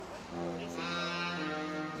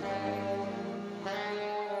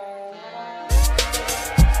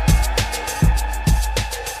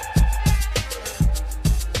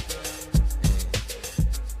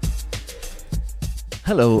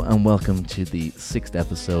Hello and welcome to the 6th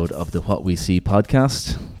episode of the What We See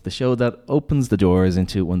podcast, the show that opens the doors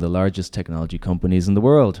into one of the largest technology companies in the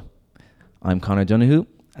world. I'm Conor Donoghue,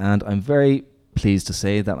 and I'm very pleased to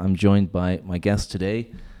say that I'm joined by my guest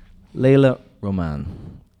today, Leila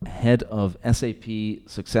Roman, Head of SAP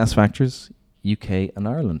SuccessFactors UK and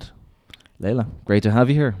Ireland. Leila, great to have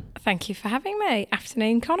you here. Thank you for having me.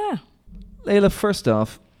 Afternoon, Conor. Leila, first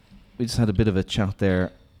off, we just had a bit of a chat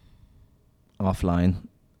there offline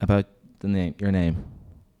about your name,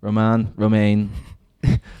 Romain.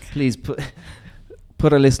 Please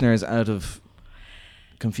put our listeners out of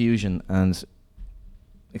confusion and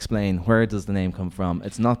explain, where does the name come from?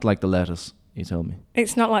 It's not like the lettuce, you told me.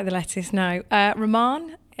 It's not like the lettuce, no.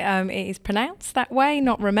 Roman, it is pronounced that way,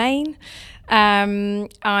 not Romain. I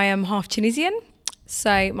am half Tunisian.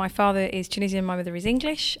 So my father is Tunisian, my mother is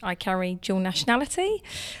English. I carry dual nationality,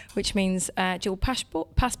 which means dual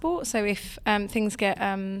passport. So if things get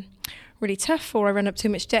really tough or I run up too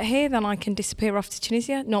much debt here, then I can disappear off to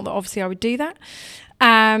Tunisia. Not that obviously I would do that.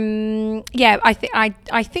 I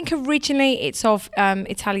think originally it's of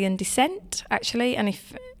Italian descent, actually. And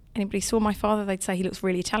if anybody saw my father, they'd say he looks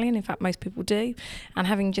really Italian. In fact, most people do. And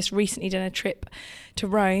having just recently done a trip to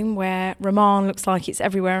Rome where Roman looks like it's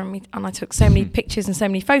everywhere, and I took so many pictures and so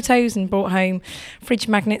many photos and brought home fridge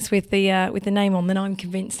magnets with the name on, then I'm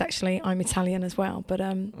convinced actually I'm Italian as well. But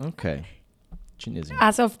okay, Tunisian.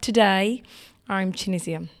 As of today, I'm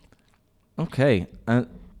Tunisian. Okay,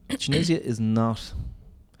 Tunisia is not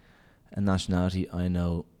a nationality I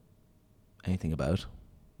know anything about.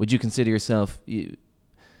 Would you consider yourself, you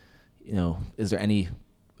know, is there any,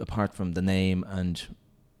 apart from the name and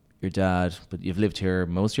your dad, but you've lived here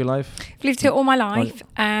most of your life? I've lived here all my life.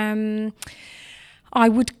 I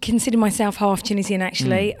would consider myself half Tunisian,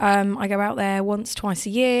 actually. I go out there once, twice a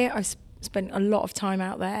year. I've spent a lot of time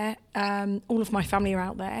out there. All of my family are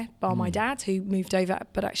out there, bar my dad, who moved over,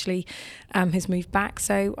 but actually has moved back.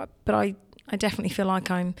 So, but I definitely feel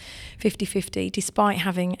like I'm 50-50, despite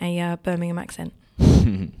having a Birmingham accent.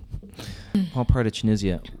 What part of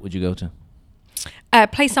Tunisia would you go to? A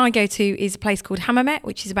place I go to is a place called Hammamet,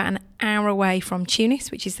 which is about an hour away from Tunis,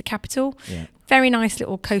 which is the capital. Yeah. Very nice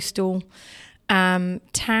little coastal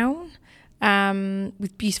town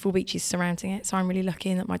with beautiful beaches surrounding it. So I'm really lucky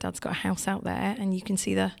in that my dad's got a house out there, and you can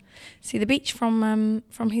see the beach from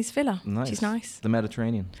his villa, which is nice. The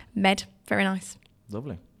Mediterranean. Very nice.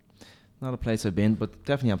 Lovely. Not a place I've been, but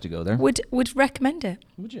definitely have to go there. Would recommend it.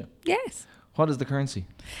 Would you? Yes. What is the currency?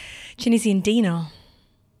 Tunisian dinar.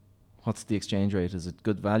 What's the exchange rate? Is it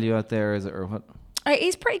good value out there? Is it, or what? It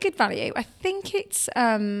is pretty good value. I think it's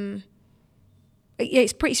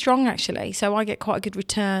it's pretty strong actually. So I get quite a good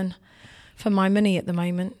return for my money at the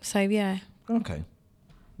moment. So yeah. Okay,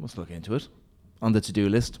 let's look into it. On the to-do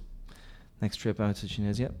list. Next trip out to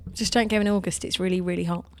Tunisia. Just don't go in August. It's really, really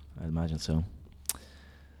hot. I'd imagine so.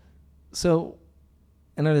 So,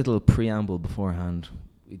 in our little preamble beforehand,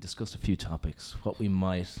 we discussed a few topics, what we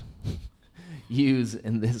might use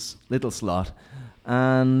in this little slot.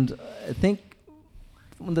 And I think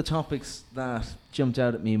one of the topics that jumped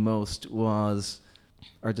out at me most was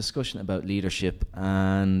our discussion about leadership.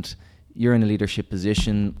 And you're in a leadership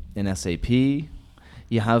position in SAP.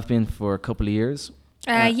 You have been for a couple of years.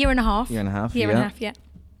 Year and a half. Year and a half, yeah.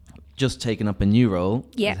 Just taken up a new role.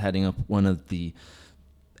 Yeah. Heading up one of the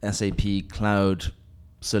SAP Cloud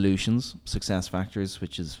Solutions, SuccessFactors,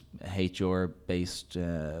 which is a HR-based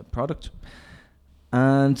product.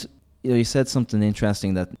 And you said something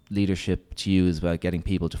interesting, that leadership to you is about getting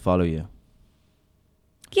people to follow you.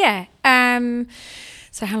 Yeah.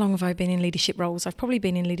 So how long have I been in leadership roles? I've probably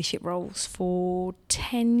been in leadership roles for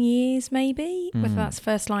 10 years maybe, whether that's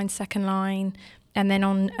first line, second line, and then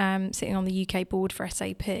on sitting on the UK board for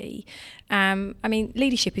SAP. I mean,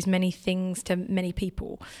 leadership is many things to many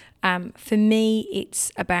people. For me,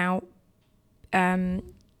 it's about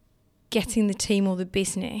getting the team or the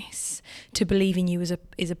business to believe in you as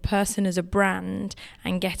a person, as a brand,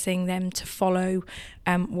 and getting them to follow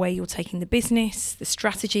where you're taking the business, the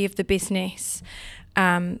strategy of the business,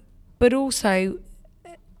 but also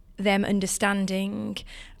them understanding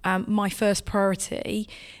my first priority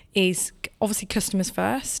is obviously customers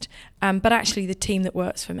first, but actually the team that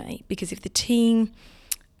works for me. Because if the team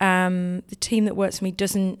that works for me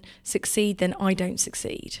doesn't succeed, then I don't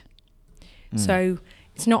succeed. So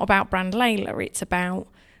it's not about brand Leila, it's about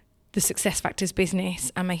the SuccessFactors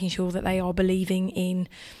business and making sure that they are believing in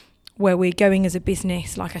where we're going as a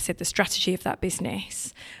business, like I said, the strategy of that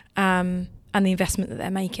business, and the investment that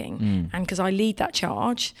they're making. And because I lead that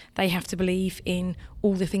charge, they have to believe in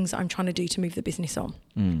all the things that I'm trying to do to move the business on.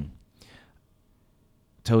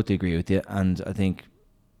 Totally agree with you. And I think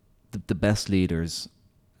the best leaders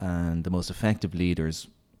and the most effective leaders,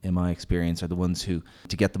 in my experience, are the ones who,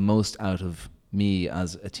 to get the most out of me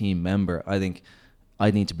as a team member, I think I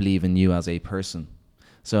need to believe in you as a person.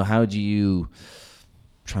 So how do you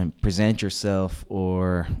try and present yourself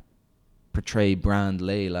or portray brand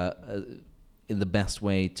Layla in the best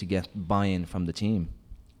way to get buy-in from the team?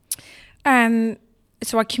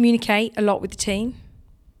 So I communicate a lot with the team.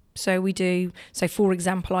 So for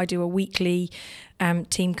example, I do a weekly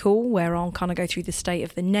team call where I'll kind of go through the state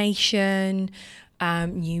of the nation,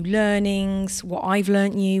 new learnings, what I've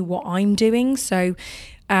learnt new, what I'm doing. So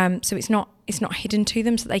it's not hidden to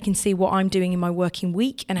them, so they can see what I'm doing in my working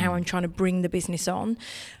week and how I'm trying to bring the business on,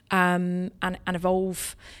 and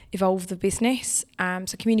evolve the business.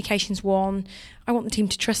 So communication's one. I want the team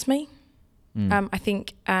to trust me. I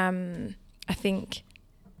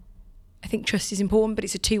think trust is important, but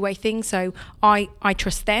it's a two-way thing. So I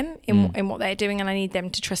trust them in what they're doing, and I need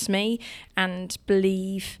them to trust me and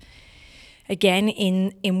believe, again,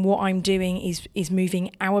 in what I'm doing is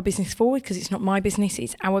moving our business forward, because it's not my business,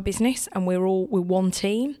 it's our business, and we're one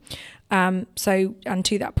team. So, and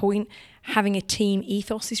to that point, having a team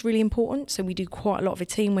ethos is really important. So we do quite a lot of a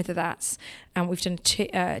team, whether that's, we've done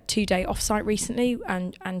a 2-day offsite recently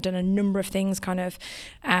and done a number of things, kind of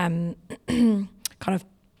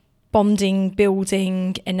bonding,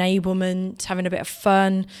 building, enablement, having a bit of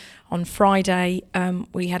fun. On Friday,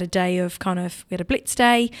 we had a day of we had a blitz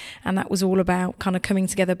day, and that was all about kind of coming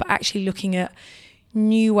together, but actually looking at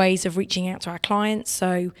new ways of reaching out to our clients.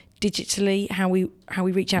 So digitally, how we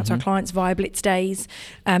reach out to our clients via blitz days,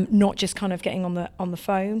 not just kind of getting on the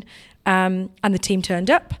phone. And the team turned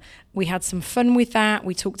up. We had some fun with that.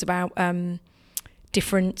 We talked about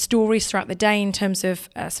different stories throughout the day in terms of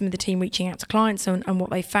some of the team reaching out to clients and what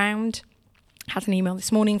they found. Had an email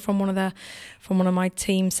this morning from one of my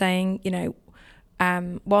team saying,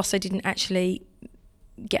 whilst I didn't actually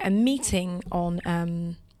get a meeting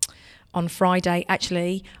on Friday,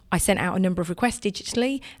 actually I sent out a number of requests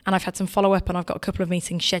digitally, and I've had some follow up, and I've got a couple of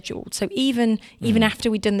meetings scheduled. So even after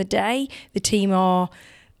we'd done the day, the team are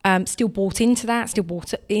still bought into that, still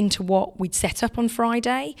bought into what we'd set up on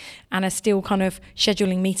Friday, and are still kind of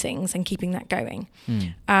scheduling meetings and keeping that going.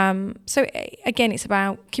 So again, it's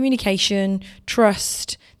about communication,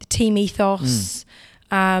 trust, the team ethos,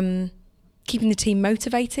 keeping the team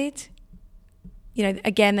motivated.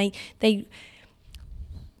 Again, they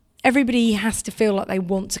everybody has to feel like they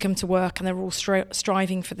want to come to work, and they're all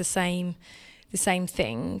striving for the same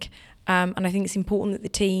thing. And I think it's important that the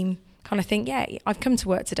team kind of think, yeah, I've come to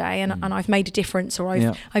work today and I've made a difference, or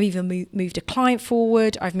I've even moved a client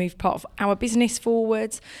forward, I've moved part of our business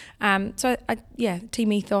forward.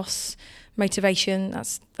 Team ethos, motivation,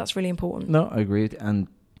 that's really important. No, I agree. And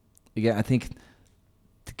again, I think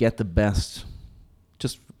to get the best,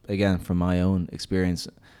 just again from my own experience,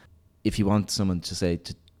 if you want someone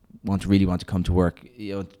to really want to come to work,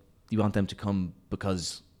 you want them to come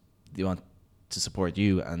because they want to support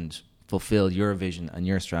you and fulfill your vision and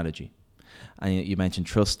your strategy. And you mentioned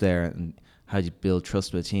trust there, and how do you build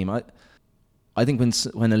trust with a team. I think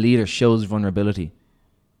when a leader shows vulnerability,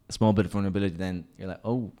 a small bit of vulnerability, then you're like,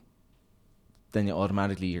 then you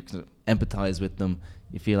automatically you're kind of empathize with them.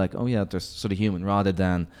 You feel like, oh yeah, they're sort of human, rather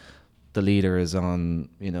than the leader is on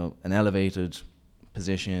an elevated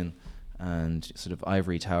position and sort of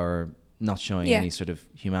ivory tower, not showing any sort of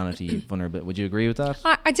humanity, vulnerability. Would you agree with that?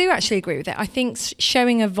 I do actually agree with it. I think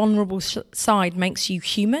showing a vulnerable side makes you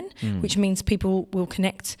human, which means people will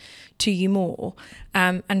connect to you more.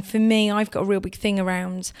 And for me, I've got a real big thing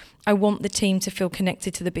around, I want the team to feel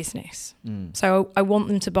connected to the business. So I want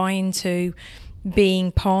them to buy into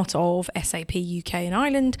being part of SAP UK and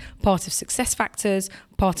Ireland, part of SuccessFactors,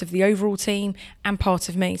 part of the overall team, and part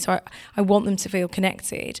of me. So I want them to feel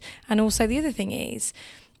connected. And also the other thing is,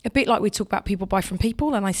 a bit like we talk about people buy from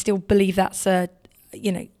people, and I still believe I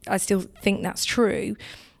still think that's true.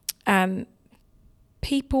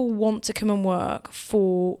 People want to come and work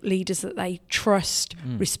for leaders that they trust,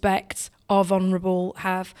 respect, are vulnerable,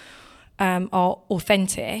 are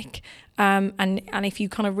authentic. And if you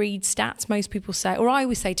kind of read stats, most people say, or I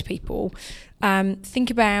always say to people, think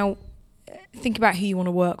about who you want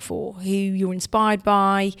to work for, who you're inspired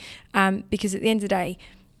by, because at the end of the day,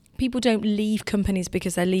 people don't leave companies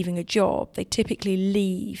because they're leaving a job. They typically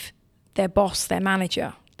leave their boss, their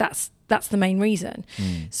manager. That's the main reason.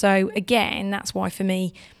 So again, that's why for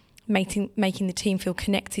me, making the team feel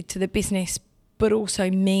connected to the business, but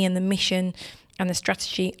also me and the mission and the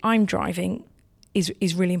strategy I'm driving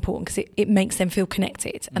is really important, because it makes them feel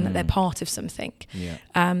connected and that they're part of something. Yeah.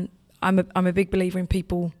 I'm a big believer in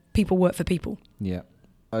people work for people. Yeah,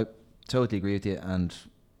 I totally agree with you. And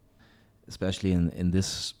especially in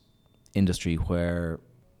this industry where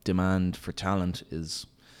demand for talent is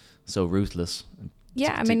so ruthless.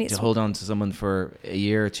 Yeah, I mean, to hold on to someone for a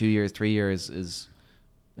year, 2 years, 3 years is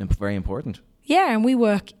very important. Yeah, and we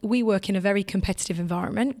work in a very competitive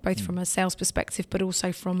environment, both from a sales perspective, but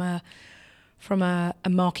also from a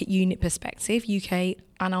market unit perspective. UK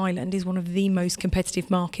and Ireland is one of the most competitive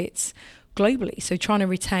markets globally. So trying to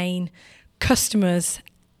retain customers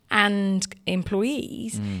and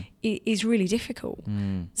employees is really difficult.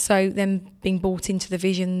 So them being bought into the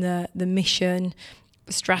vision, the mission,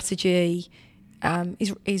 the strategy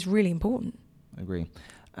is really important. I agree.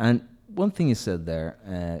 And one thing you said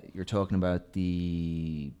there, you're talking about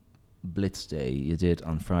the Blitz Day you did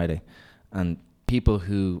on Friday, and people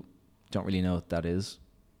who don't really know what that is,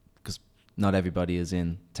 because not everybody is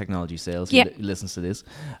in technology sales who listens to this.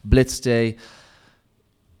 Blitz Day,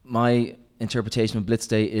 my interpretation of Blitz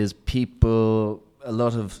Day is a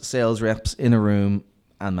lot of sales reps in a room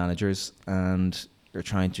and managers, and you're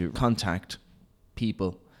trying to contact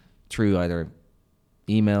people through either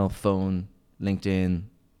email, phone, LinkedIn,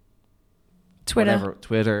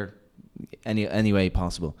 Twitter, any way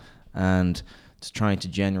possible, and just trying to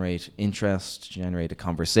generate interest, generate a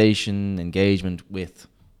conversation, engagement with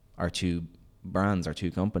our two brands, our two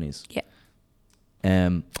companies. Yeah.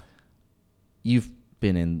 You've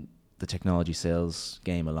been in the technology sales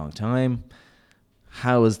game a long time.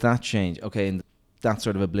 How has that changed? Okay, and that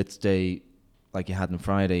sort of a Blitz Day like you had on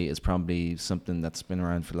Friday is probably something that's been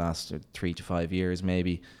around for the last 3 to 5 years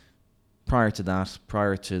maybe. Prior to that,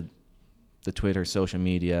 prior to the Twitter, social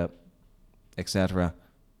media, etc.,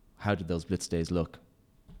 how did those Blitz Days look?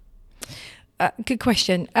 Good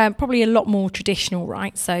question. Probably a lot more traditional,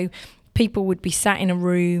 right? So people would be sat in a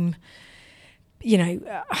room,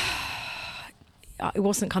 it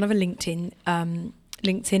wasn't kind of a LinkedIn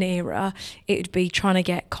era. It would be trying to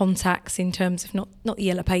get contacts in terms of not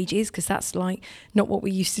Yellow Pages, because that's like not what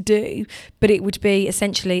we used to do, but it would be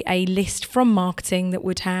essentially a list from marketing that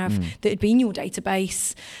would have that would be in your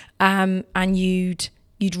database, and you'd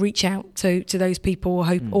reach out to those people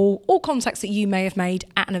or contacts that you may have made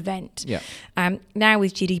at an event. Yeah. Now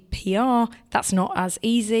with GDPR, that's not as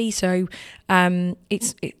easy. So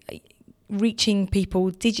reaching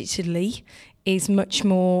people digitally is much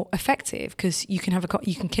more effective, because you can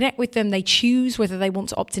you can connect with them. They choose whether they want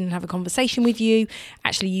to opt in and have a conversation with you.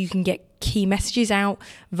 Actually, you can get key messages out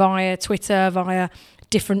via Twitter, via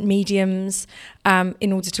different mediums,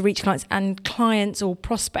 in order to reach clients, and clients or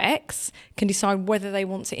prospects can decide whether they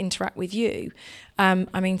want to interact with you.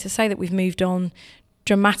 To say that we've moved on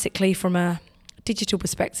dramatically from a digital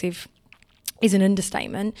perspective is an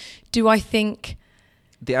understatement. Do I think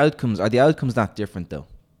are the outcomes that different though?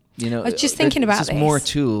 I was just thinking about this. It's more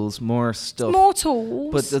tools, more stuff. More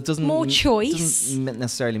tools, but that doesn't more choice. Doesn't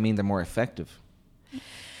necessarily mean they're more effective.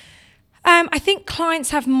 I think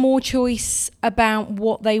clients have more choice about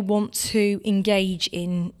what they want to engage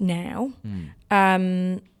in now.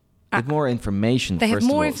 They have more information. They have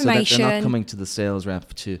more information. So they're not coming to the sales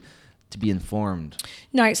rep to be informed.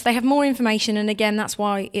 No, so they have more information, and again, that's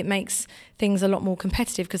why it makes things a lot more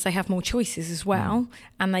competitive, because they have more choices as well,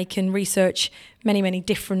 and they can research many, many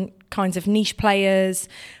different kinds of niche players,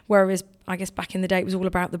 whereas I guess back in the day it was all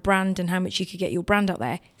about the brand and how much you could get your brand out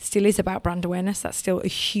there. It still is about brand awareness. That's still a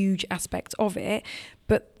huge aspect of it,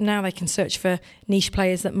 but now they can search for niche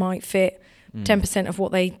players that might fit 10% of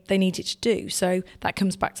what they need it to do. So that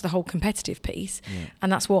comes back to the whole competitive piece,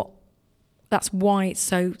 and that's why it's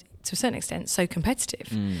so, to a certain extent, so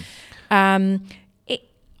competitive.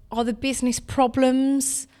 Are the business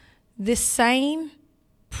problems the same?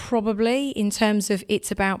 Probably, in terms of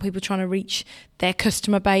it's about people trying to reach their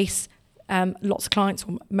customer base. Lots of clients,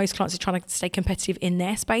 or most clients, are trying to stay competitive in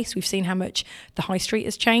their space. We've seen how much the high street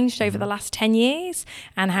has changed over the last 10 years,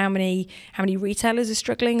 and how many retailers are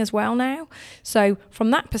struggling as well now. So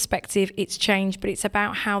from that perspective, it's changed, but it's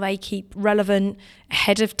about how they keep relevant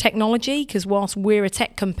ahead of technology, because whilst we're a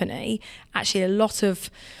tech company, actually a lot of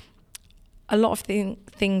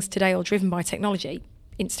things today are driven by technology.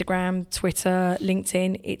 Instagram, Twitter,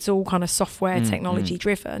 LinkedIn, it's all kind of software technology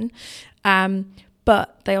driven.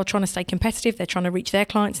 But they are trying to stay competitive. They're trying to reach their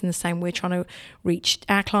clients in the same way we're trying to reach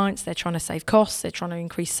our clients. They're trying to save costs. They're trying to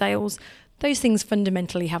increase sales. Those things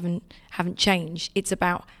fundamentally haven't changed. It's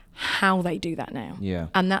about how they do that now. Yeah.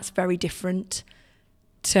 And that's very different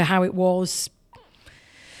to how it was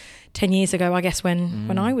 10 years ago, I guess,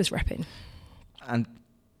 when I was repping. And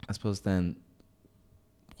I suppose then,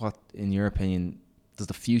 what, in your opinion, does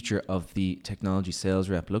the future of the technology sales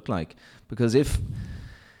rep look like? Because if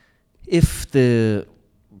the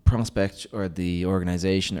prospect or the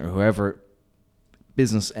organization or whoever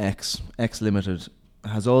business X Limited,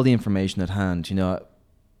 has all the information at hand.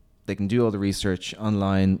 They can do all the research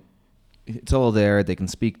online. It's all there. They can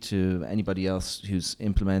speak to anybody else who's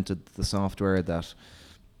implemented the software that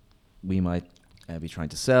we might be trying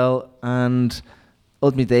to sell. And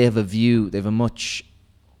ultimately, they have a much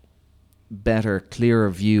better, clearer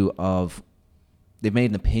view of, they've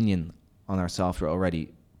made an opinion on our software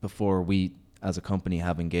already before we as a company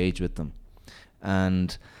have engaged with them.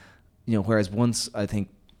 And, whereas once I think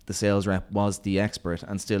the sales rep was the expert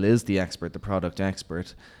and still is the expert, the product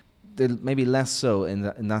expert, they're maybe less so in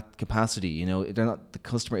that capacity. The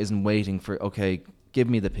customer isn't waiting for, okay, give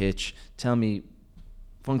me the pitch, tell me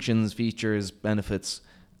functions, features, benefits,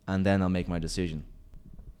 and then I'll make my decision.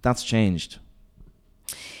 That's changed.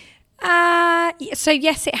 So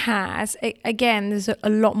yes, it has. Again, there's a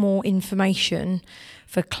lot more information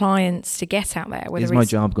for clients to get out there. Is my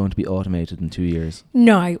job going to be automated in 2 years?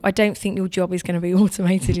 No, I don't think your job is going to be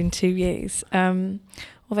automated in 2 years.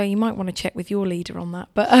 Although you might want to check with your leader on that,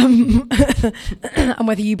 but and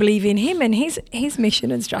whether you believe in him and his mission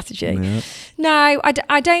and strategy. Yeah. No,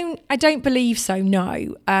 I don't believe so.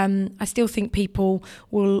 No, I still think people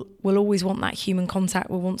will always want that human contact.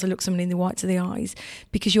 Will want to look someone in the whites of the eyes,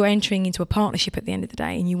 because you're entering into a partnership at the end of the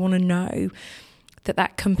day, and you want to know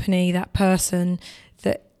that company, that person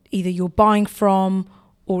that either you're buying from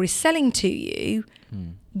or is selling to you,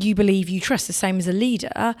 you believe, you trust. The same as a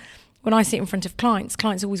leader. When I sit in front of clients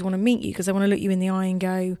always want to meet you because they want to look you in the eye and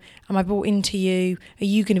go, am I bought into you? Are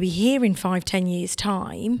you going to be here in 5-10 years'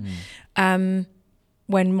 time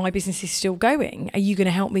when my business is still going? Are you going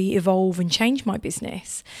to help me evolve and change my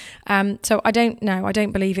business? So I don't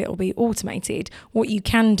believe it will be automated. What you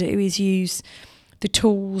can do is use the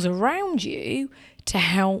tools around you to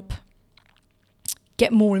help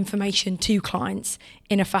get more information to clients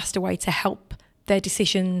in a faster way to help their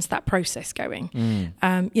decisions, that process going.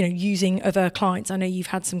 Using other clients. I know you've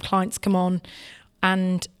had some clients come on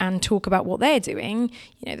and talk about what they're doing.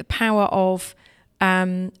 The power of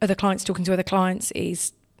other clients talking to other clients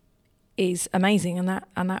is amazing, and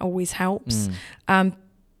that always helps.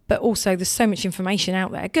 But also there's so much information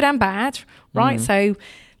out there, good and bad, right? So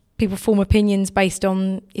people form opinions based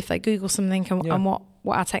on if they Google something and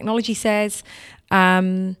what our technology says.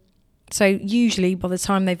 So usually by the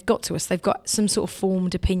time they've got to us, they've got some sort of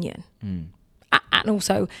formed opinion. And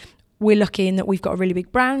also we're lucky in that we've got a really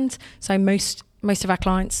big brand. So most of our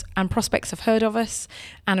clients and prospects have heard of us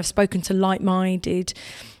and have spoken to like-minded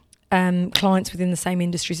clients within the same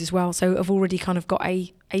industries as well. So I've already kind of got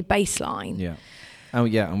a baseline. Yeah. Oh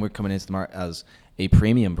yeah, and we're coming into the market as a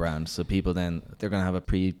premium brand. So people then, they're going to have a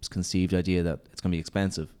preconceived idea that it's going to be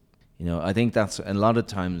expensive. I think that's, a lot of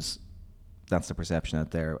times, that's the perception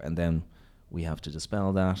out there, and then we have to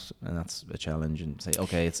dispel that, and that's a challenge, and say,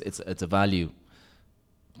 okay, it's a value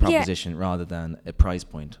proposition rather than a price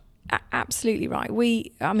point. Absolutely right.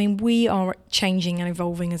 We are changing and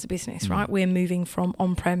evolving as a business, right? We're moving from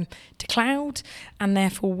on-prem to cloud, and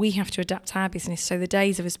therefore we have to adapt our business. So the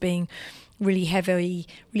days of us being really heavy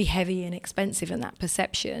and expensive, and that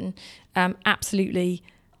perception absolutely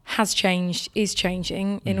has changed, is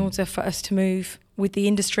changing in order for us to move with the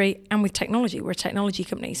industry and with technology. We're a technology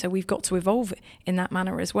company, so we've got to evolve in that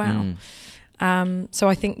manner as well. So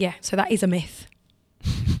I think, so that is a myth.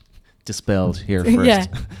 Dispelled here first. Yeah,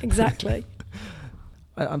 exactly.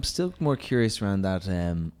 I'm still more curious around that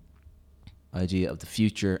idea of the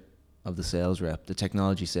future of the sales rep, the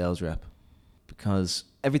technology sales rep, because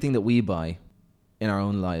everything that we buy in our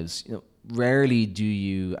own lives, rarely do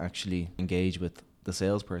you actually engage with the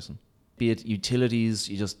salesperson. Be it utilities,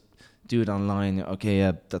 you just do it online. Okay,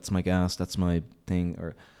 yeah, that's my gas, that's my thing.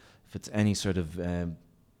 Or if it's any sort of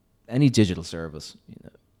any digital service,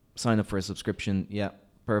 sign up for a subscription. Yeah,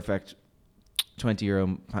 perfect.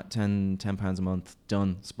 €20, £10 a month,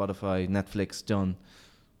 done. Spotify, Netflix, done.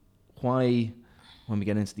 Why, when we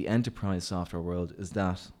get into the enterprise software world, is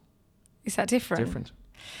that different?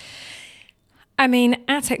 I mean,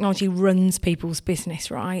 our technology runs people's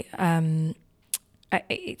business, right?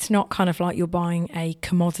 It's not kind of like you're buying a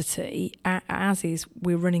commodity, as is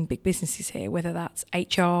we're running big businesses here, whether that's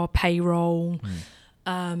HR, payroll,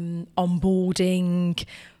 onboarding,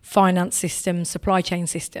 finance systems, supply chain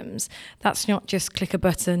systems. That's not just click a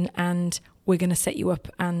button and we're going to set you up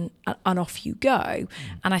and off you go.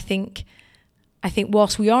 And I think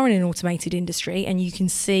whilst we are in an automated industry, and you can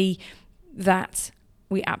see that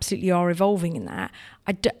we absolutely are evolving in that,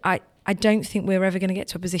 I don't think we're ever going to get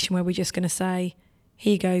to a position where we're just going to say,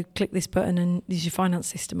 here you go, click this button and there's your finance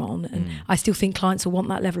system on. And I still think clients will want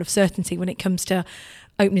that level of certainty when it comes to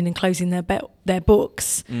opening and closing their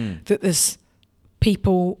books, that there's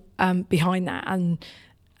people behind that,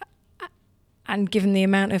 and given the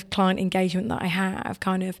amount of client engagement that I have,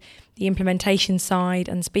 kind of the implementation side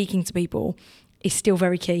and speaking to people is still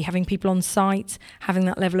very key. Having people on site, having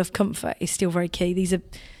that level of comfort is still very key. These are,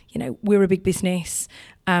 we're a big business.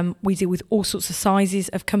 We deal with all sorts of sizes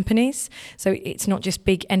of companies. So it's not just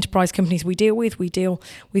big enterprise companies we deal with. We deal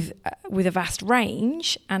with a vast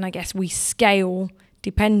range. And I guess we scale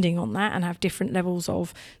depending on that and have different levels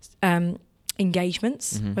of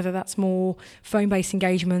engagements, whether that's more phone-based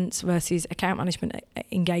engagements versus account management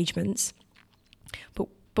engagements.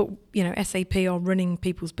 But SAP are running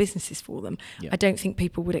people's businesses for them. Yeah. I don't think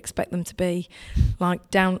people would expect them to be like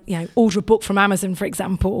order a book from Amazon, for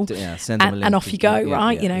example, send them a link and off you go,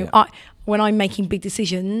 right? When I'm making big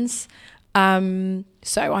decisions,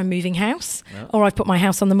 so I'm moving house, or I've put my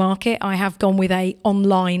house on the market. I have gone with a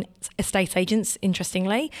online estate agents.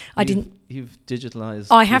 Interestingly, You've digitalised.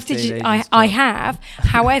 I have I have.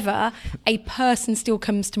 However, a person still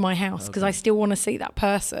comes to my house because I still want to see that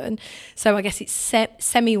person. So I guess it's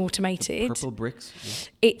semi-automated. Purple Bricks.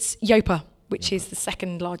 Yeah. It's Yopa, which is the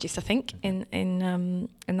second largest, I think, in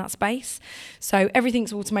that space. So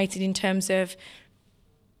everything's automated in terms of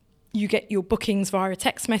you get your bookings via a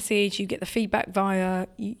text message, you get the feedback via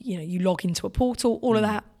you log into a portal. All of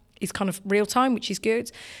that is kind of real time, which is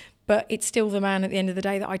good. But it's still the man at the end of the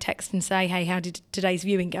day that I text and say, hey, how did today's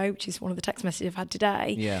viewing go? Which is one of the text messages I've had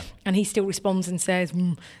today. Yeah. And he still responds and says,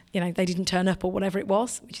 they didn't turn up or whatever it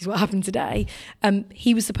was, which is what happened today.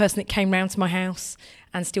 He was the person that came round to my house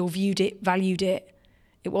and still viewed it, valued it.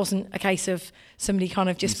 It wasn't a case of somebody kind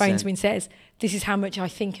of just phones me and says, this is how much I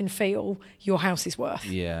think and feel your house is worth.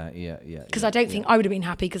 Yeah. Because I don't think I would have been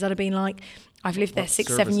happy, because I'd have been like, I've lived there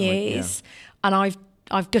 6-7 years and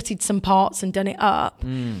I've gutted some parts and done it up.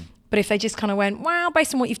 But if they just kind of went, wow,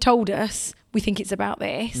 based on what you've told us, we think it's about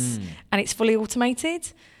this, and it's fully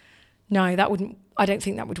automated, no, I don't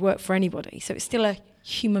think that would work for anybody. So it's still a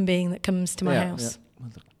human being that comes to my house. Yeah.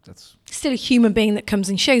 Well, that's still a human being that comes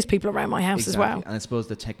and shows people around my house as well. And I suppose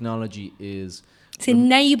the technology is... It's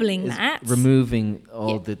enabling that. Removing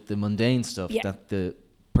all the mundane stuff that the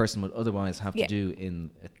person would otherwise have to do in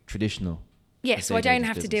a traditional... So I don't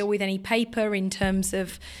have to deal with any paper in terms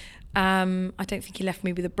of... I don't think he left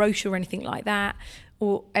me with a brochure or anything like that.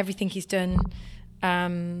 Or everything he's done...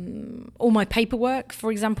 all my paperwork,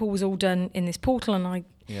 for example, was all done in this portal, and I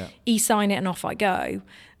e-sign it and off I go.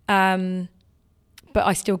 But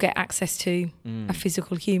I still get access to a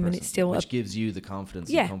physical human. It's still which gives you the confidence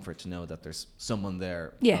and comfort to know that there's someone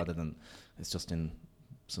there rather than it's just in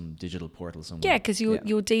some digital portal somewhere. Yeah, because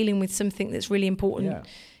you're dealing with something that's really important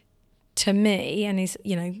to me and is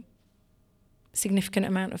significant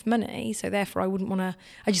amount of money. So therefore,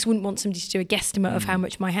 I just wouldn't want somebody to do a guesstimate of how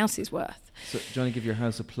much my house is worth. So do you want to give your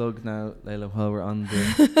house a plug now, Layla, while we're on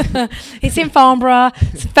the... It's in Farnborough.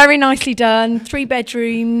 It's very nicely done. 3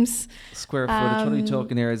 bedrooms. Square footage. What are we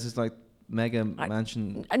talking here? Is this like mega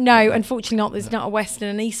mansion? No, unfortunately not. There's not a west and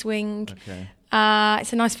an east wing. Okay.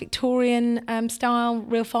 It's a nice Victorian style,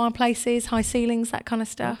 real fireplaces, high ceilings, that kind of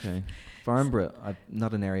stuff. Okay. Farnborough,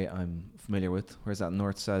 not an area I'm familiar with. Where's that?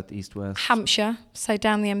 North, south, east, west? Hampshire. So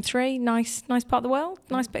down the M3. Nice part of the world.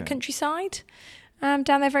 Nice bit of countryside. Down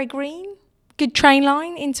there, very green. Good train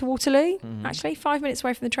line into Waterloo. Actually, 5 minutes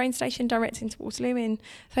away from the train station, direct into Waterloo in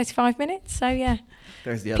 35 minutes. So yeah.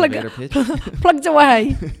 There's the elevator pitch. Plugged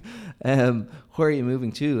away. Where are you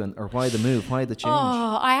moving to, or why the move? Why the change?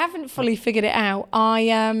 Oh, I haven't fully figured it out.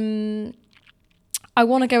 I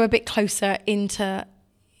want to go a bit closer into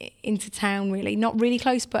town, really. Not really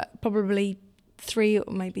close, but probably 3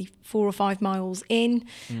 or maybe 4 or 5 miles in.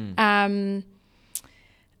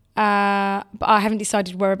 But I haven't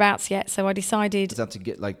decided whereabouts yet, so I decided... Is that to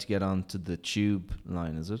get onto the tube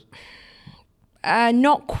line, is it?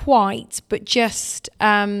 Not quite, but just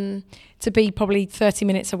to be probably 30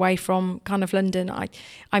 minutes away from kind of London.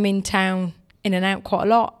 I'm in town in and out quite a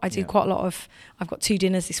lot. I do quite a lot of... I've got 2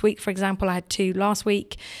 dinners this week, for example. I had 2 last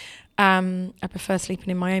week. I prefer sleeping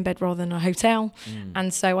in my own bed rather than a hotel.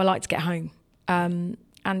 And so I like to get home. And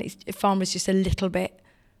Farnborough's just a little bit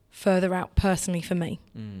further out personally for me.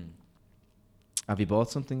 Have you bought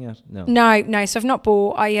something yet? No. So I've not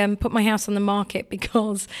bought. I put my house on the market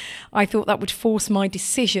because I thought that would force my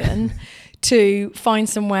decision to find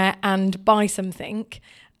somewhere and buy something.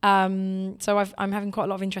 So I'm having quite a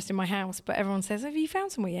lot of interest in my house, but everyone says, have you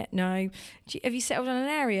found somewhere yet? No. Have you settled on an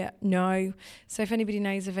area? No. So if anybody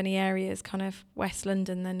knows of any areas, kind of West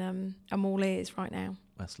London, then I'm all ears right now.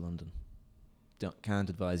 West London. Can't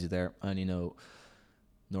advise you there. I only know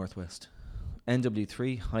Northwest.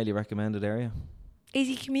 NW3, highly recommended area.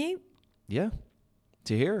 Easy commute? Yeah.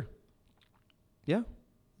 To here. Yeah.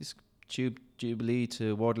 Tube Jubilee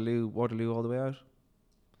to Waterloo all the way out.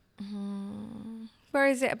 Where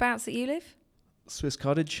is it abouts that you live? Swiss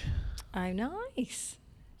Cottage. Oh, nice.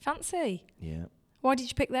 Fancy. Yeah. Why did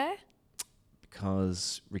you pick there?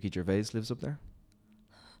 Because Ricky Gervais lives up there.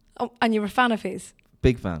 Oh, and you're a fan of his?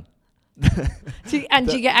 Big fan. Do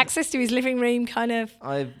you get access to his living room, kind of?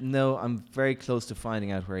 I'm very close to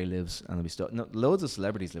finding out where he lives, and there'll be no, loads of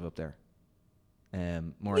celebrities live up there.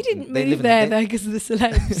 You didn't move there though because of the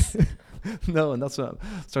celebs. No, and that's what I'm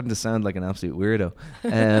starting to sound like an absolute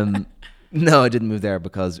weirdo. No, I didn't move there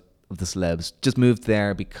because of the celebs. Just moved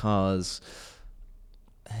there because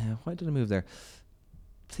why did I move there?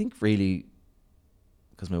 I think really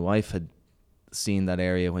because my wife had seen that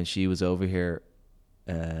area when she was over here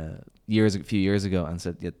a few years ago, and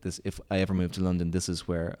said, "Yeah, this if I ever move to London, this is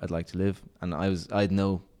where I'd like to live." And I had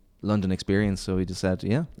no London experience, so we just said,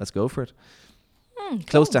 "Yeah, let's go for it."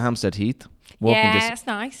 Close to Hampstead Heath. That's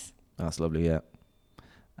nice. That's lovely. Yeah,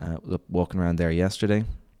 walking around there yesterday,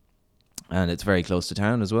 and it's very close to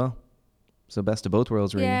town as well. So best of both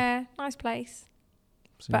worlds, really. Yeah, nice place.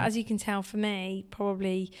 So, but as you can tell, for me,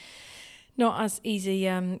 probably not as easy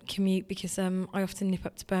commute because I often nip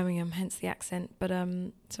up to Birmingham, hence the accent. But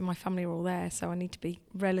so my family are all there, so I need to be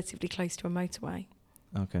relatively close to a motorway.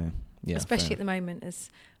 Okay. Yeah. Especially at the moment, as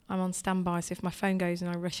I'm on standby. So if my phone goes and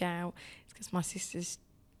I rush out, it's because my sister's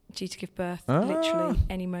due to give birth literally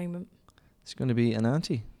any moment. It's going to be an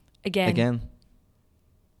auntie again.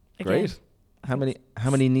 Great. How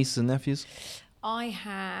many nieces and nephews? I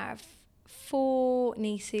have 4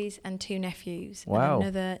 nieces and 2 nephews. Wow. And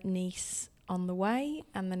another niece on the way,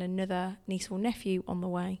 and then another niece or nephew on the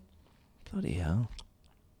way. Bloody hell.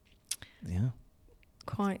 Yeah.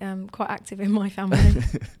 Quite active in my family.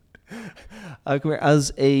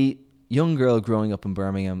 As a young girl growing up in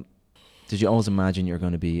Birmingham, did you always imagine you're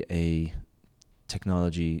going to be a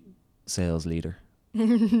technology sales leader?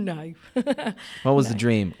 No. What was the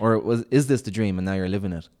dream? Or is this the dream and now you're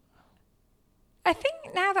living it? I think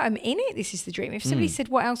now that I'm in it, this is the dream. If somebody said,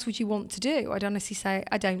 what else would you want to do? I'd honestly say,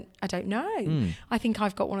 I don't know. I think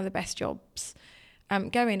I've got one of the best jobs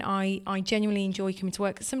going. I genuinely enjoy coming to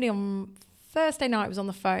work. Somebody on Thursday night was on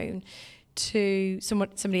the phone to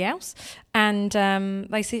somebody else, and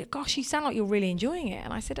they said, gosh, you sound like you're really enjoying it.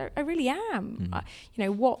 And I said, I really am.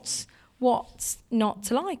 What's not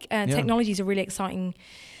to like? Technology is a really exciting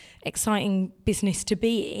business to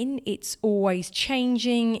be in. It's always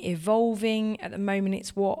changing, evolving. At the moment,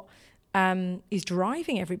 it's what is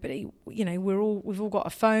driving everybody. We've all got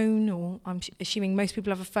a phone, or I'm assuming most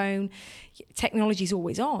people have a phone. Technology is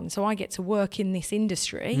always on, so I get to work in this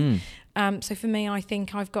industry. So for me, I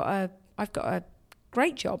think I've got a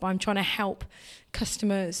great job. I'm trying to help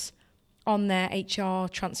customers on their HR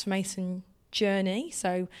transformation journey.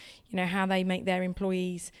 So, how they make their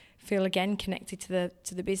employees feel again connected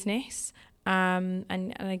to the business, and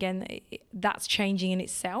again that's changing in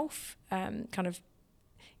itself. Kind of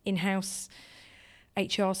in-house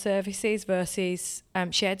HR services versus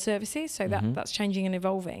shared services. So that's changing and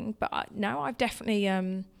evolving. But no, I've definitely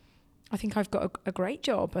I think I've got a great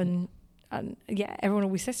job, and yeah, everyone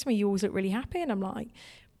always says to me, "You always look really happy," and I'm like,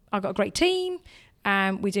 I've got a great team.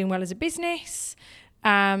 We're doing well as a business.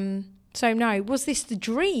 So no, was this the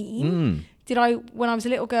dream? When I was a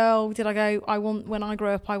little girl, did I go, when I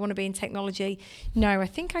grow up, I want to be in technology? No, I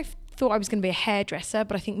think I thought I was going to be a hairdresser,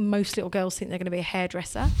 but I think most little girls think they're going to be a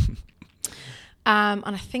hairdresser. And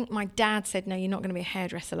I think my dad said, no, you're not going to be a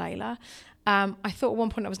hairdresser, Layla. I thought at one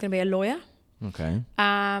point I was going to be a lawyer. Okay.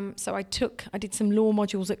 So I did some law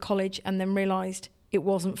modules at college and then realised it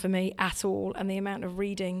wasn't for me at all, and the amount of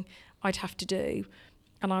reading I'd have to do,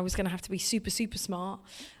 and I was going to have to be super, super smart.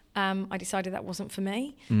 I decided that wasn't for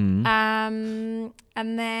me. And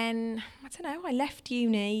then, I don't know, I left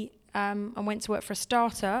uni and went to work for a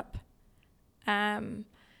startup in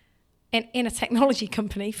a technology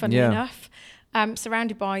company, funnily enough,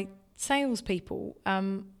 surrounded by salespeople.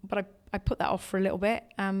 But I put that off for a little bit,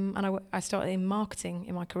 and I started in marketing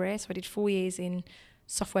in my career. So I did 4 years in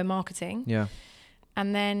software marketing. Yeah.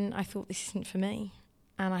 And then I thought, this isn't for me.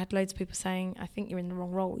 And I had loads of people saying, I think you're in the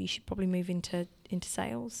wrong role. You should probably move into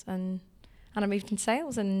sales. And I moved into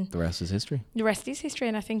sales. And the rest is history. The rest is history.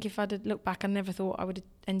 And I think if I'd looked back, I never thought I would have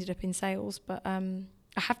ended up in sales. But I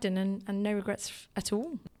have done, and no regrets at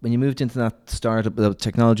all. When you moved into that startup, the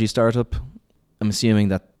technology startup, I'm assuming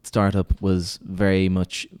that startup was very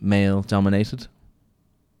much male dominated.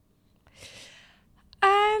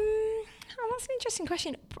 That's an interesting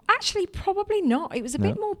question. Actually, probably not. It was a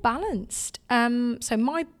bit more balanced. So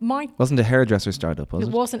my wasn't a hairdresser startup, was it?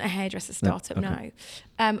 It wasn't a hairdresser startup. Okay.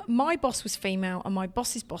 No. My boss was female, and my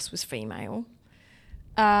boss's boss was female.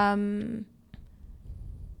 And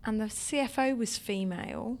the CFO was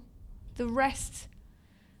female. The rest,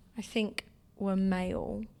 I think, were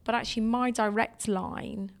male. But actually, my direct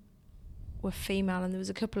line were female, and there was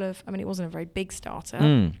a couple of, I mean, it wasn't a very big startup.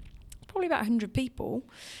 Probably about 100 people.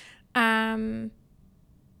 But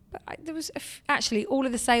there was, actually, all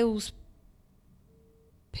of the sales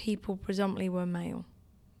people predominantly were male.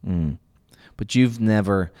 But you've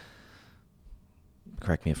never,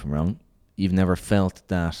 correct me if I'm wrong, you've never felt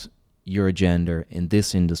that your gender in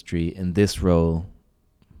this industry, in this role,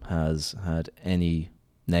 has had any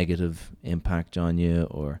negative impact on you,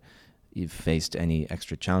 or you've faced any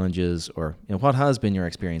extra challenges, or what has been your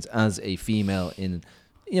experience as a female in,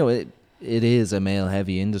 it is a male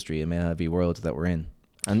heavy industry, a male heavy world that we're in,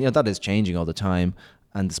 and that is changing all the time,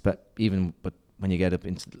 and but when you get up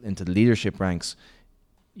into the leadership ranks,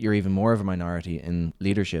 you're even more of a minority in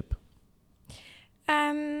leadership.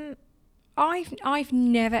 I've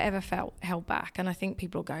never ever felt held back, and I think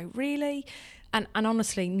people go, really? And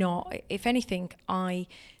honestly not. If anything, I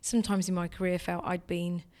sometimes in my career felt I'd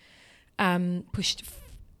been pushed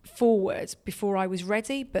forward before I was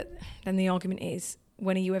ready, but then the argument is,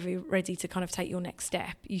 when are you ever ready to kind of take your next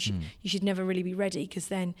step? You should never really be ready, because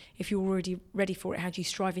then if you're already ready for it, how do you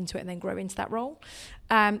strive into it and then grow into that role?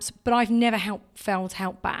 But I've never felt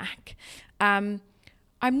held back. I'm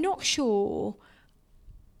not sure.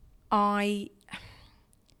 I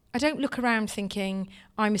don't look around thinking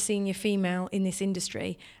I'm a senior female in this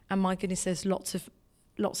industry and my goodness, there's lots of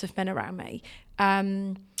men around me.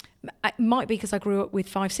 It might be because I grew up with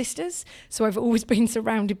 5 sisters, so I've always been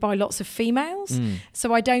surrounded by lots of females.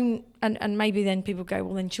 So I don't, and maybe then people go,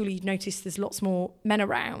 well, then surely you'd notice there's lots more men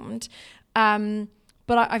around. But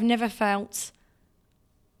I've never felt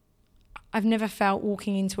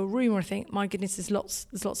walking into a room where I think, my goodness, there's lots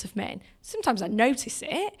of men. Sometimes I notice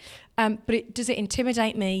it, but does it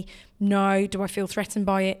intimidate me? No. Do I feel threatened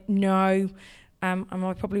by it? No. Am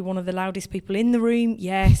I probably one of the loudest people in the room?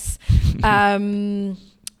 Yes.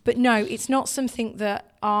 But no, it's not something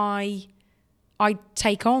that I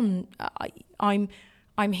take on. I'm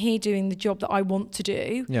here doing the job that I want to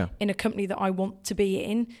do in a company that I want to be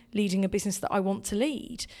in, leading a business that I want to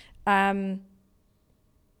lead. I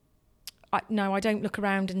don't look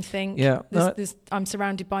around and think I'm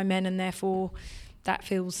surrounded by men and therefore that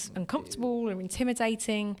feels uncomfortable or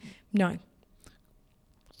intimidating. No.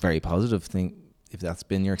 Very positive thing, if that's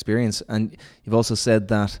been your experience. And you've also said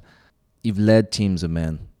that you've led teams of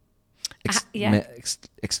men.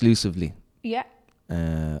 Exclusively. Yeah.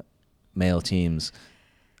 Male teams.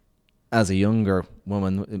 As a younger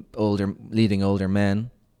woman, leading older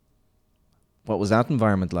men, what was that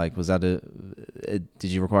environment like? Was that did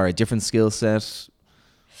you require a different skill set?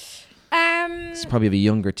 It's probably a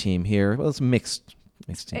younger team here. Well, it's a mixed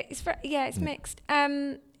team. It's mixed.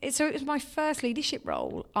 So it was my first leadership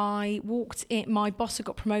role. I walked in, my boss had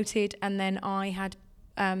got promoted, and then I had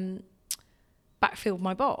backfilled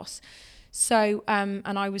my boss. So,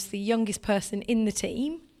 and I was the youngest person in the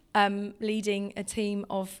team, leading a team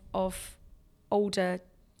of older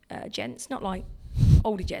gents, not like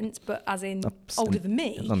older gents, but as in older than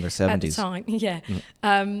me. Under 70s. At the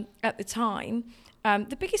time, at the time.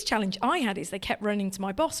 The biggest challenge I had is they kept running to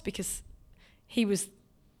my boss because he was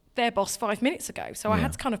their boss 5 minutes ago. So I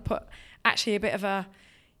had to kind of put actually a bit of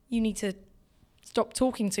you need to stop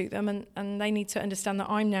talking to them and they need to understand that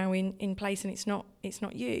I'm now in place and it's not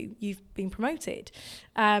you. You've been promoted.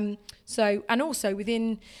 So, and also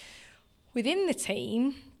within the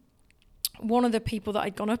team, one of the people that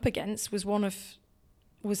I'd gone up against was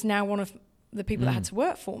now one of the people that had to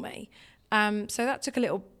work for me. So that took a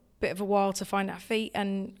little bit of a while to find our feet,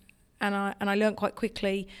 and I learned quite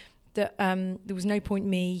quickly that there was no point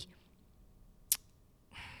me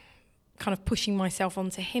kind of pushing myself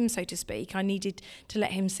onto him, so to speak. I needed to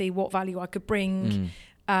let him see what value I could bring,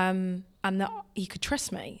 and that he could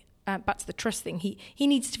trust me. Back to the trust thing. He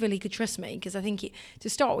needs to feel he could trust me, because I think to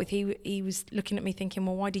start with, he was looking at me thinking,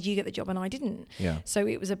 well, why did you get the job and I didn't? Yeah. So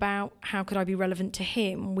it was about how could I be relevant to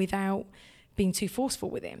him without being too forceful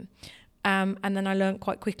with him. And then I learned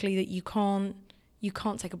quite quickly that you can't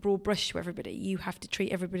take a broad brush to everybody. You have to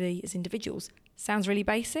treat everybody as individuals. Sounds really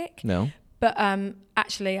basic. No. But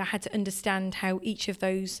actually, I had to understand how each of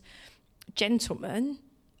those gentlemen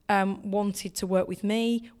wanted to work with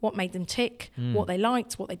me, what made them tick, what they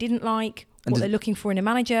liked, what they didn't like, and what they're looking for in a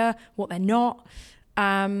manager, what they're not.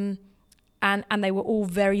 And they were all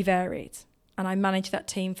very varied. And I managed that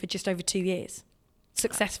team for just over 2 years,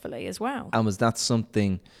 successfully as well. And was that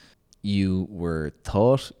something you were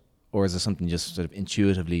taught, or is it something you just sort of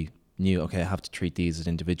intuitively knew, okay, I have to treat these as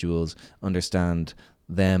individuals, understand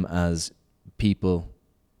them as people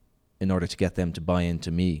in order to get them to buy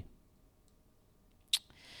into me?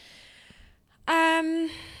 I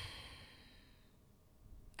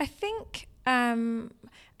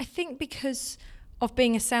think because of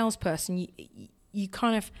being a salesperson, you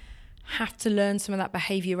kind of have to learn some of that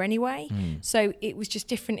behaviour anyway. So it was just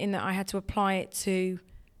different in that I had to apply it to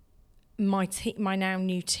my now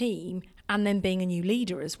new team, and then being a new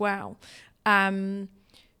leader as well.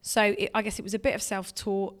 So I guess it was a bit of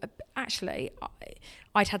self-taught. Actually,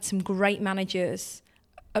 I'd had some great managers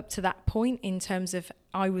up to that point in terms of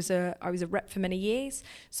I was a rep for many years.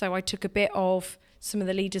 So I took a bit of some of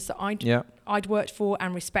the leaders that I'd worked for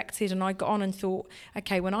and respected, and I got on and thought,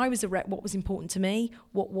 okay, when I was a rep, what was important to me?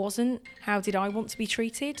 What wasn't? How did I want to be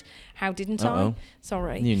treated? How didn't I?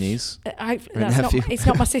 Sorry. New niece. Hopefully it's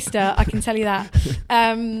not my sister, I can tell you that.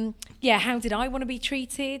 How did I want to be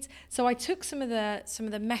treated? So I took some of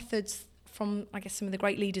the methods from, I guess, some of the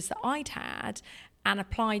great leaders that I'd had and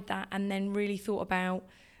applied that, and then really thought about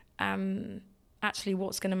actually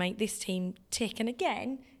what's going to make this team tick. And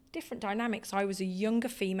again, different dynamics. I was a younger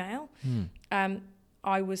female.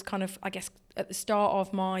 I was kind of, I guess, at the start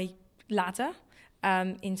of my ladder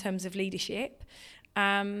in terms of leadership.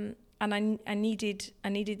 And I needed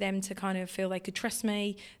them to kind of feel they could trust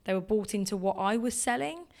me. They were bought into what I was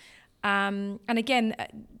selling. And again,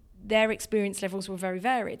 their experience levels were very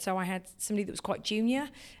varied. So I had somebody that was quite junior,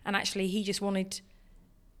 and actually he just wanted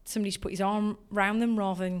somebody to put his arm around them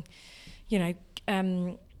rather than,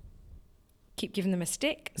 keep giving them a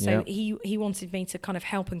stick. So he wanted me to kind of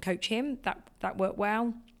help and coach him. That worked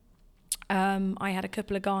well. I had a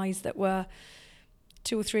couple of guys that were,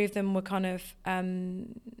 2 or 3 of them were kind of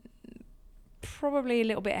probably a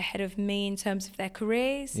little bit ahead of me in terms of their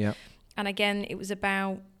careers. And again, it was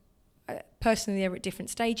about personally they were at different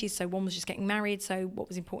stages. So one was just getting married, so what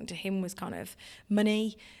was important to him was kind of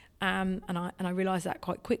money, and I realised that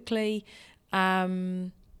quite quickly.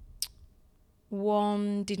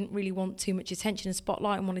 One didn't really want too much attention and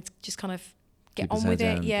spotlight and wanted to just kind of get on with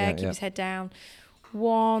it. Keep his head down.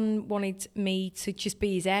 One wanted me to just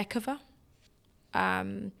be his air cover.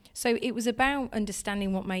 So it was about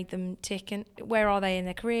understanding what made them tick and where are they in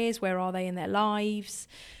their careers, where are they in their lives.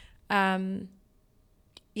 So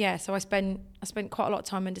I spent quite a lot of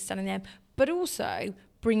time understanding them, but also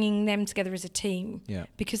bringing them together as a team.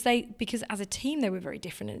 Because as a team they were very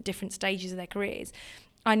different at different stages of their careers.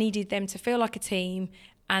 I needed them to feel like a team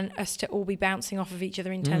and us to all be bouncing off of each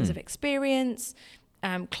other in terms of experience,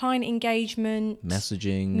 client engagement,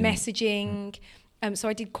 messaging. So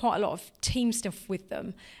I did quite a lot of team stuff with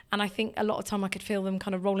them. And I think a lot of time I could feel them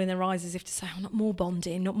kind of rolling their eyes as if to say, not more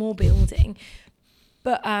bonding, not more building.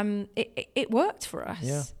 But it worked for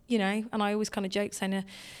us, and I always kind of joke saying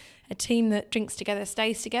a team that drinks together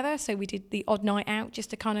stays together. So we did the odd night out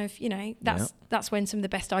just to kind of, that's when some of the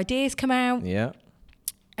best ideas come out.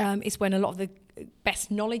 It's when a lot of the best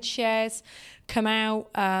knowledge shares come out,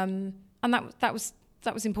 and that was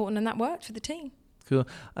important, and that worked for the team. Cool.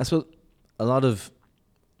 I suppose a lot of,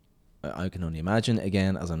 I can only imagine,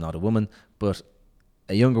 again, as I'm not a woman, but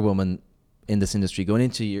a younger woman in this industry going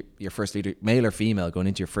into your first leader, male or female, going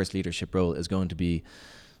into your first leadership role is going to be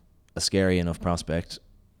a scary enough prospect.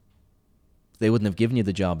 They wouldn't have given you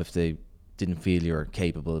the job if they didn't feel you're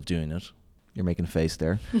capable of doing it. You're making a face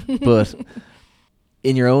there, but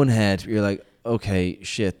in your own head, you're like, okay,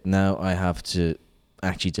 shit, now I have to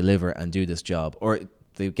actually deliver and do this job. Or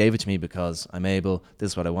they gave it to me because I'm able,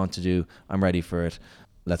 this is what I want to do, I'm ready for it,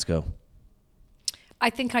 let's go. I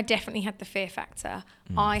think I definitely had the fear factor.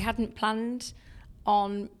 I hadn't planned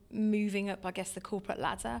on moving up, I guess, the corporate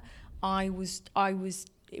ladder. I was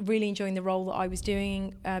really enjoying the role that I was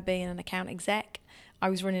doing, being an account exec. I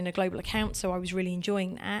was running a global account, so I was really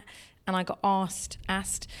enjoying that. And I got asked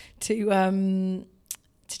to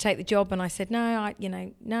take the job, and I said I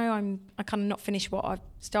kind of not finished what I've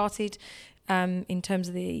started in terms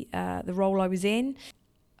of the role I was in.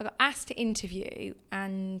 I got asked to interview,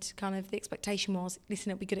 and kind of the expectation was, listen,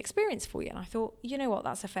 it'll be a good experience for you. And I thought, you know what,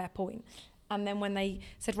 that's a fair point. And then when they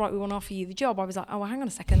said, right, we want to offer you the job, I was like, oh, well, hang on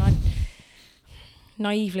a second.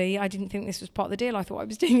 Naively, I didn't think this was part of the deal. I thought I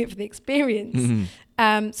was doing it for the experience.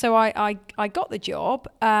 So I got the job,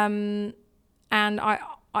 and I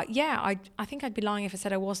think I'd be lying if I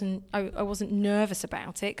said I wasn't nervous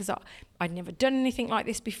about it, because I'd never done anything like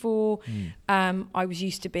this before. I was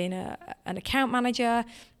used to being an account manager,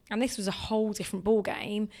 and this was a whole different ball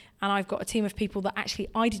game. And I've got a team of people that actually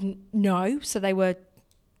I didn't know, so they were,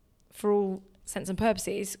 for all intents and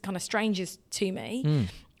purposes, kind of strangers to me.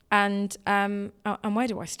 And where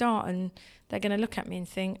do I start? And they're going to look at me and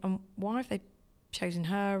think, why have they chosen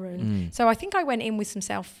her? And so I think I went in with some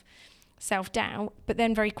self-doubt, but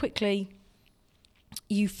then very quickly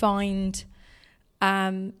you find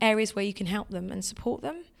areas where you can help them and support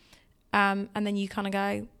them, and then you kind of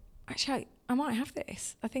go, actually, I might have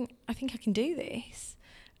this. I think I can do this.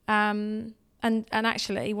 And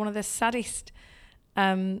actually, one of the saddest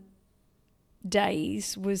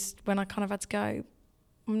days was when I kind of had to go,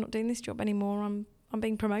 I'm not doing this job anymore. I'm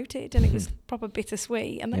being promoted, and it was proper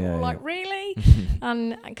bittersweet. And they were all like, really?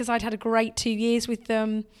 And because I'd had a great 2 years with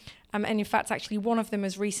them. And in fact, actually, one of them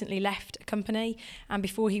has recently left a company. And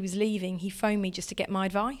before he was leaving, he phoned me just to get my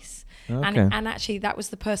advice. Okay. And actually, that was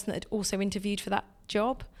the person that had also interviewed for that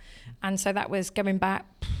job. And so that was going back,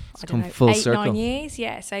 I don't know, full 8, circle. 9 years.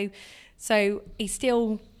 Yeah. So he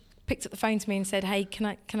still picked up the phone to me and said, hey, can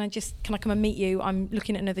I come and meet you? I'm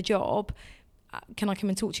looking at another job. Can I come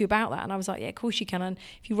and talk to you about that? And I was like, yeah, of course you can. And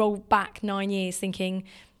if you roll back 9 years thinking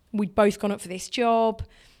we'd both gone up for this job,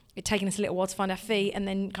 it'd taken us a little while to find our feet, and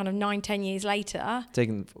then kind of 9-10 years later,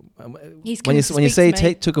 he's when you say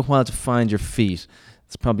took a while to find your feet,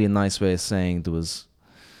 it's probably a nice way of saying it's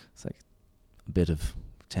like a bit of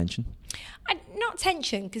tension. Not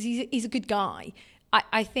tension, because he's a good guy.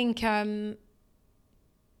 I think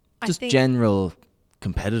general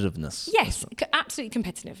competitiveness. Yes, absolute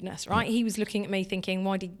competitiveness, right? Yeah. He was looking at me thinking,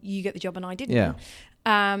 why did you get the job and I didn't? Yeah.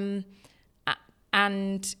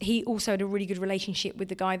 And he also had a really good relationship with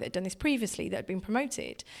the guy that had done this previously, that had been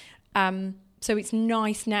promoted. So it's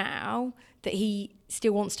nice now that he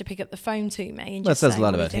still wants to pick up the phone to me. And that says a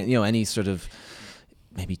lot about him. Any sort of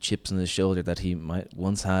maybe chips on his shoulder that he might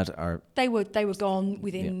once had are... They were gone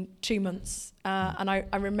within 2 months. And I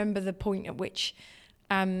remember the point at which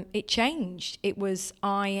it changed. It was,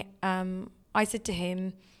 I said to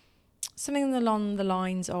him something along the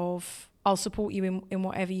lines of, I'll support you in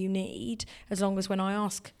whatever you need, as long as when I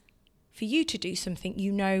ask for you to do something,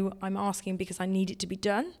 I'm asking because I need it to be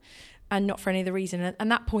done and not for any other reason.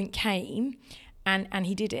 And that point came, and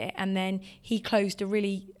he did it. And then he closed a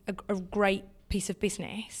great piece of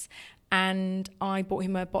business, and I bought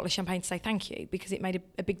him a bottle of champagne to say thank you, because it made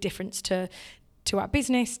a big difference to our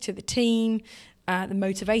business, to the team, the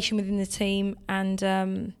motivation within the team.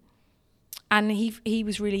 And he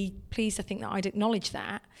was really pleased, I think, that I'd acknowledged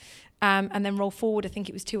that. And then roll forward, I think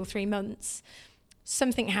it was 2 or 3 months,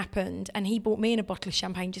 something happened, and he bought me in a bottle of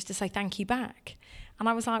champagne just to say thank you back. And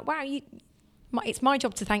I was like, wow, it's my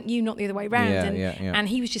job to thank you, not the other way around. And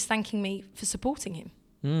he was just thanking me for supporting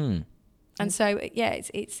him. And so,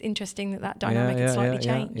 it's interesting that dynamic had slightly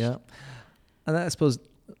changed. Yeah. And I suppose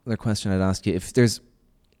the question I'd ask you, if there's,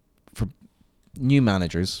 for new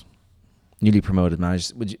managers, newly promoted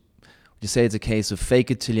managers, would you say it's a case of fake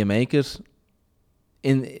it till you make it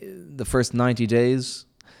in the first 90 days,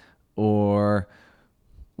 or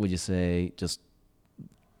would you say just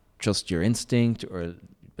trust your instinct, or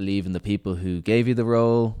believe in the people who gave you the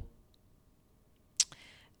role?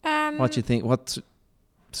 What do you think? What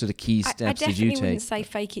sort of key steps did you take? I definitely wouldn't say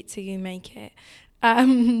fake it till you make it.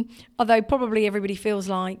 Although probably everybody feels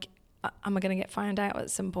like, am I going to get found out at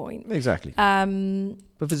some point? Exactly.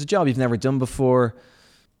 But if it's a job you've never done before,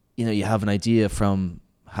 you have an idea from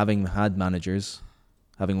having had managers,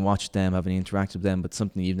 having watched them, having interacted with them, but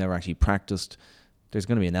something you've never actually practiced, there's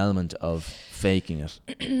going to be an element of faking it.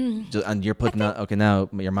 And you're putting now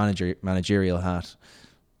your managerial hat.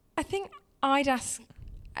 I think I'd ask,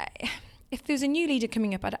 if there's a new leader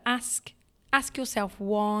coming up, I'd ask yourself,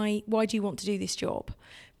 why do you want to do this job?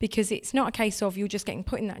 Because it's not a case of you're just getting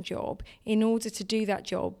put in that job. In order to do that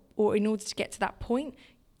job, or in order to get to that point,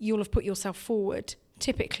 you'll have put yourself forward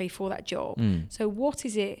typically for that job. So what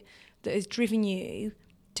is it that has driven you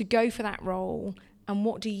to go for that role, and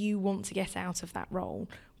what do you want to get out of that role,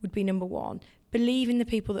 would be number one. Believe in the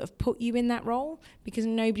people that have put you in that role, because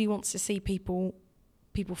nobody wants to see people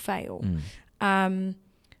fail.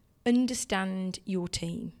 Understand your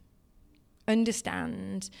team.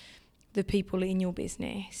 Understand the people in your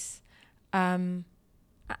business. And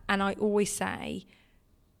I always say,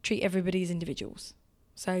 treat everybody as individuals.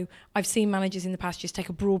 So I've seen managers in the past just take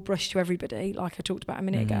a broad brush to everybody, like I talked about a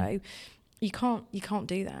minute ago. You can't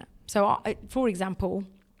do that. So for example,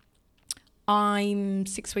 I'm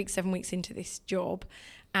 6 weeks, 7 weeks into this job,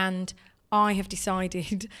 and I have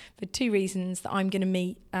decided for 2 reasons that I'm going to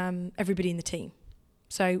meet everybody in the team.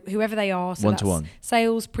 So whoever they are, so one-to-one,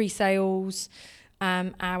 sales, pre-sales,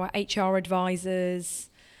 our HR advisors.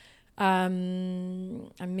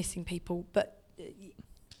 I'm missing people, but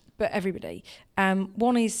everybody.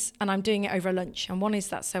 One is, and I'm doing it over a lunch, and one is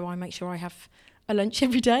that so I make sure I have a lunch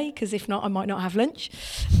every day, because if not, I might not have lunch.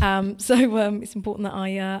 So it's important that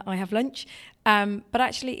I have lunch. But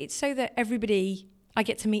actually, it's so that I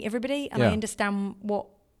get to meet everybody, and I understand what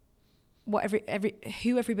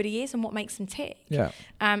who everybody is and what makes them tick. Yeah.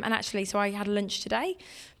 And actually, so I had a lunch today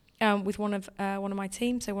with one of my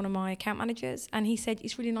team, so one of my account managers, and he said,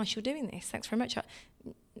 "It's really nice you're doing this. Thanks very much.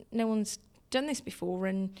 No one's done this before,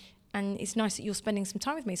 and it's nice that you're spending some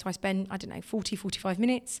time with me." So I spent, 45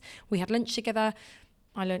 minutes. We had lunch together.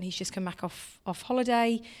 I learned he's just come back off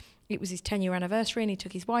holiday. It was his 10-year anniversary and he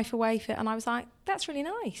took his wife away for it. And I was like, that's really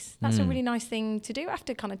nice. That's a really nice thing to do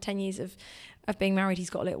after kind of 10 years of being married. He's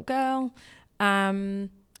got a little girl. And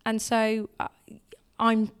so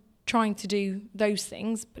I'm trying to do those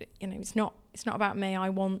things, but it's not about me. I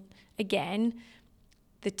want, again,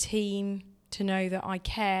 the team to know that I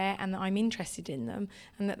care and that I'm interested in them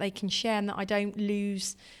and that they can share and that I don't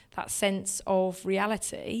lose that sense of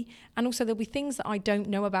reality. And also there'll be things that I don't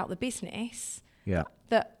know about the business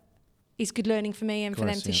that is good learning for me and for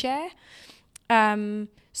them to share.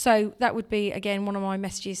 So that would be, again, one of my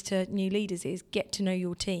messages to new leaders is get to know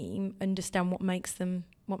your team, understand what makes them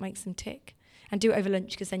tick, and do it over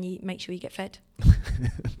lunch, because then you make sure you get fed.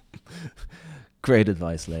 Great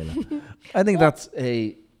advice, Layla. I think that's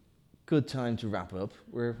a good time to wrap up.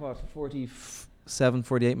 We're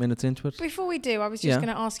 48 minutes into it. Before we do, I was just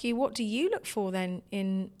going to ask you, what do you look for then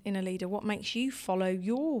in a leader? What makes you follow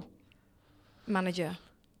your manager?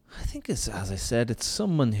 I think it's, as I said, it's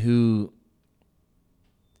someone who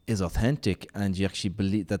is authentic and you actually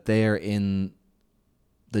believe that they're in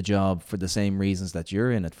the job for the same reasons that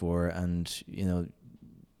you're in it for, and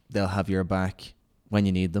they'll have your back when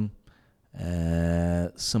you need them.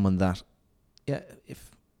 Someone that,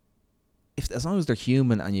 if as long as they're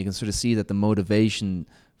human and you can sort of see that the motivation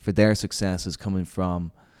for their success is coming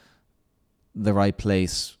from the right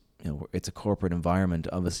place. It's a corporate environment.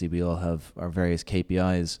 Obviously, we all have our various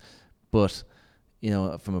KPIs, but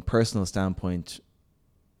from a personal standpoint,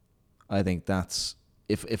 I think that's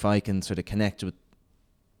if I can sort of connect with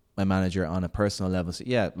my manager on a personal level. So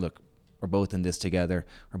look, we're both in this together.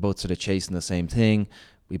 We're both sort of chasing the same thing.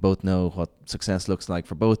 We both know what success looks like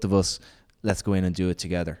for both of us. Let's go in and do it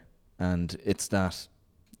together. And it's that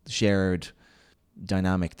shared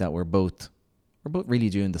dynamic that we're both really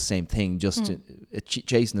doing the same thing, just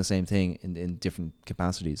chasing the same thing in different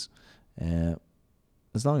capacities.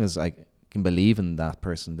 As long as I can believe in that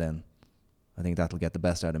person, then I think that'll get the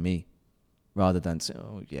best out of me, rather than say,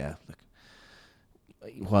 look,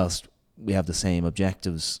 whilst we have the same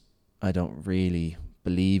objectives, I don't really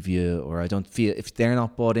believe you, or I don't feel, if they're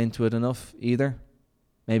not bought into it enough either,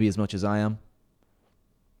 maybe as much as I am.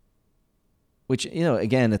 Which,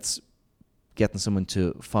 again, it's getting someone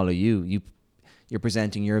to follow you. You're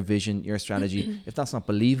presenting your vision, your strategy. If that's not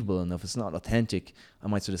believable enough, it's not authentic, I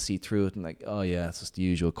might sort of see through it and like, oh yeah, it's just the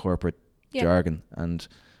usual corporate jargon. And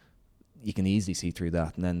you can easily see through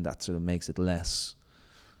that. And then that sort of makes it less,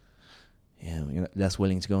 you're less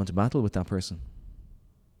willing to go into battle with that person.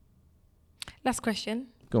 Last question.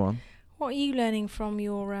 Go on. What are you learning from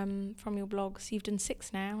your blogs? You've done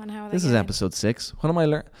 6 now, and how are they This going? is episode 6. What am I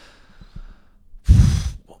learning?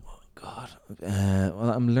 Oh my God.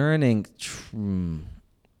 Well, I'm learning.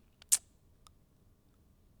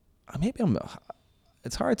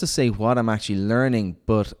 It's hard to say what I'm actually learning,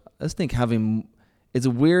 but I just think it's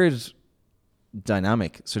a weird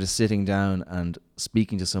dynamic, sort of sitting down and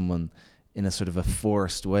speaking to someone in a sort of a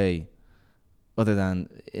forced way, other than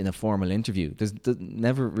in a formal interview. There's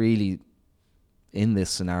never really in this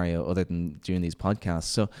scenario other than doing these podcasts.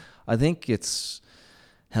 So I think it's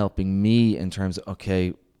helping me in terms of,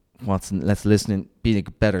 okay, let's listen, being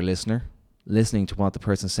a better listener, listening to what the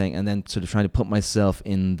person's saying, and then sort of trying to put myself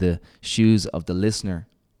in the shoes of the listener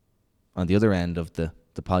on the other end of the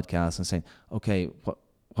podcast and saying, okay, what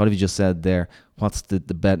have you just said there? What's the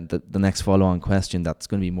next follow-on question that's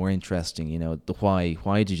going to be more interesting? The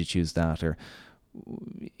why did you choose that? Or,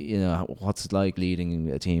 what's it like leading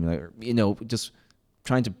a team? Or, just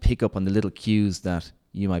trying to pick up on the little cues that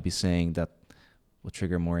you might be saying that will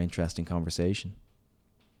trigger a more interesting conversation.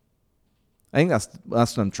 I think that's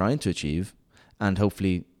what I'm trying to achieve, and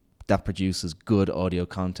hopefully that produces good audio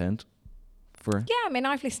content for. Yeah, I mean,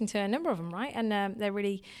 I've listened to a number of them, right, and they're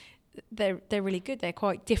really good. They're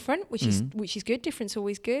quite different, which is good. Different's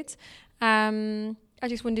always good. I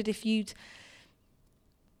just wondered if you'd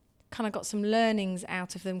kind of got some learnings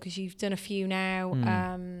out of them, because you've done a few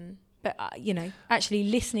now. But actually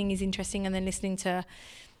listening is interesting, and then listening to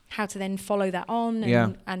how to then follow that on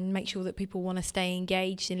and make sure that people want to stay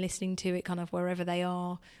engaged in listening to it kind of wherever they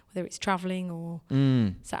are, whether it's traveling or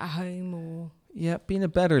sat at home or... Yeah, being a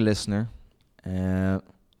better listener. I'm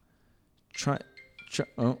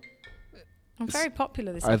very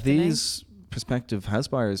popular this afternoon. Are these prospective house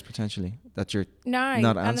buyers potentially that you're No.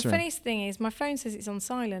 not And the answering? funniest thing is my phone says it's on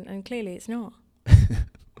silent and clearly it's not.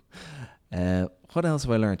 What else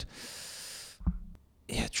have I learned?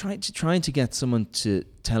 Yeah, trying to get someone to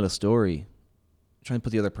tell a story. Try and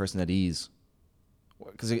put the other person at ease.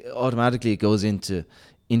 Because automatically it goes into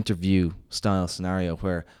interview style scenario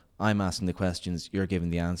where I'm asking the questions, you're giving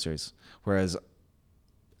the answers. Whereas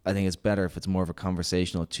I think it's better if it's more of a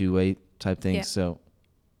conversational two-way type thing. Yeah. So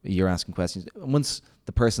you're asking questions. Once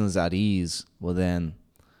the person is at ease, well then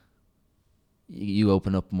you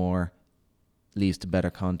open up more, leads to better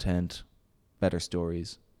content, better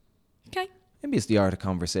stories. Okay. Maybe it's the art of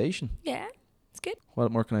conversation. Yeah. It's good.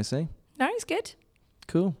 What more can I say? No, it's good.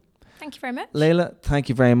 Cool. Thank you very much. Layla, thank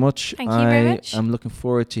you very much. Thank you very much. I'm looking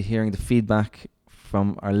forward to hearing the feedback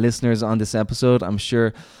from our listeners on this episode. I'm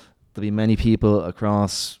sure there'll be many people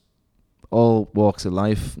across all walks of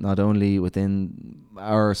life, not only within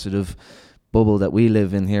our sort of bubble that we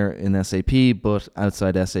live in here in SAP, but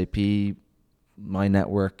outside SAP, my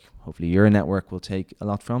network, hopefully your network will take a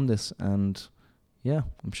lot from this. And yeah,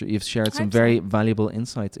 I'm sure you've shared some very valuable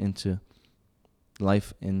insights into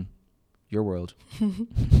life in your world.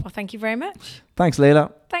 Well, thank you very much. Thanks,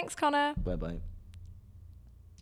 Layla. Thanks, Connor. Bye-bye.